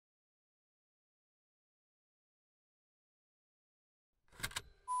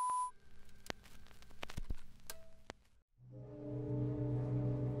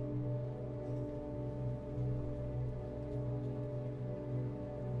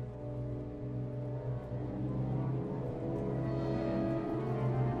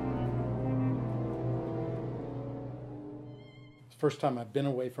first time I've been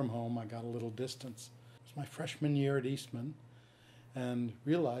away from home. I got a little distance. It was my freshman year at Eastman, and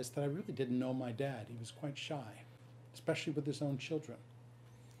realized that I really didn't know my dad. He was quite shy, especially with his own children.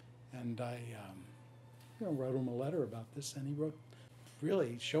 And I wrote him a letter about this, and he wrote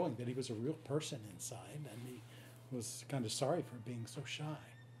really showing that he was a real person inside, and he was kind of sorry for being so shy.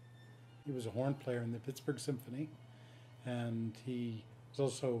 He was a horn player in the Pittsburgh Symphony, and he was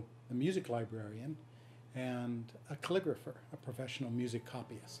also a music librarian and a calligrapher, a professional music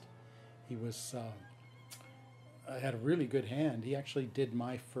copyist. He was had a really good hand. He actually did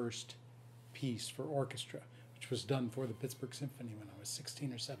my first piece for orchestra, which was done for the Pittsburgh Symphony when I was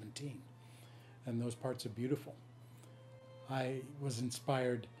 16 or 17, and those parts are beautiful. I was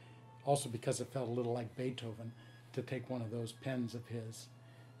inspired also because it felt a little like Beethoven to take one of those pens of his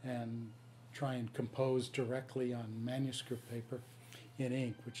and try and compose directly on manuscript paper in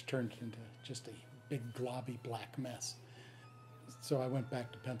ink, which turned into just a big globby black mess. So I went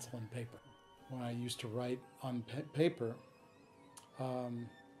back to pencil and paper. When I used to write on paper,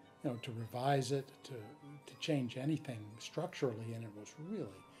 to revise it, to change anything structurally, and it was really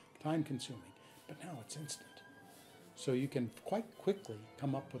time-consuming. But now it's instant. So you can quite quickly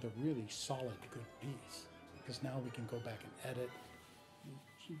come up with a really solid, good piece, because now we can go back and edit,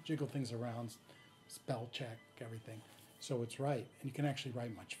 jiggle things around, spell check, everything. So it's right, and you can actually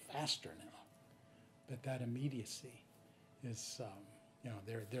write much faster now. But that immediacy is,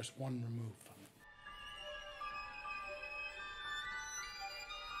 there's one remove from